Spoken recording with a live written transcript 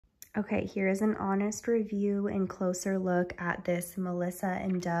Okay, here is an honest review and closer look at this Melissa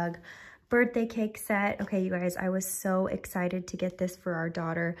and Doug birthday cake set. Okay, you guys, I was so excited to get this for our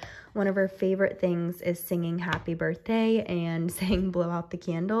daughter. One of her favorite things is singing happy birthday and saying blow out the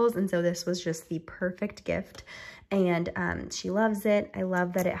candles. And so this was just the perfect gift. And she loves it. I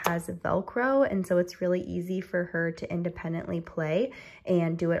love that it has Velcro, and so it's really easy for her to independently play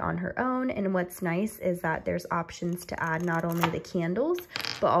and do it on her own. And what's nice is that there's options to add not only the candles,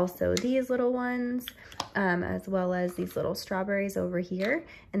 but also these little ones, as well as these little strawberries over here.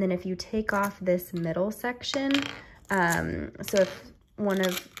 And then if you take off this middle section, so if one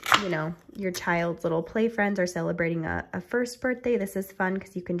of, you know, your child's little play friends are celebrating a first birthday, this is fun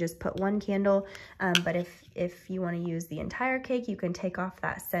because you can just put one candle. But if you want to use the entire cake, you can take off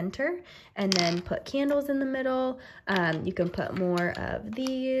that center and then put candles in the middle. You can put more of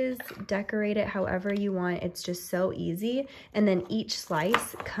these, decorate it however you want. It's just so easy. And then each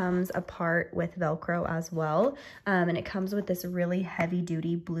slice comes apart with Velcro as well. And it comes with this really heavy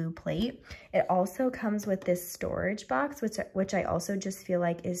duty blue plate. It also comes with this storage box, which I also just feel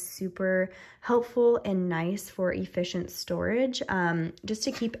like is super helpful and nice for efficient storage, just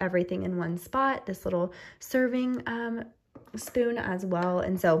to keep everything in one spot. This little serving spoon as well.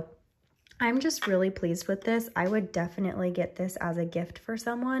 And so I'm just really pleased with this. I would definitely get this as a gift for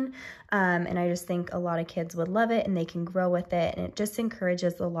someone. And I just think a lot of kids would love it and they can grow with it. And it just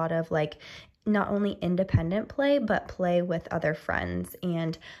encourages a lot of like not only independent play, but play with other friends.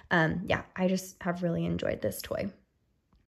 And yeah, I just have really enjoyed this toy.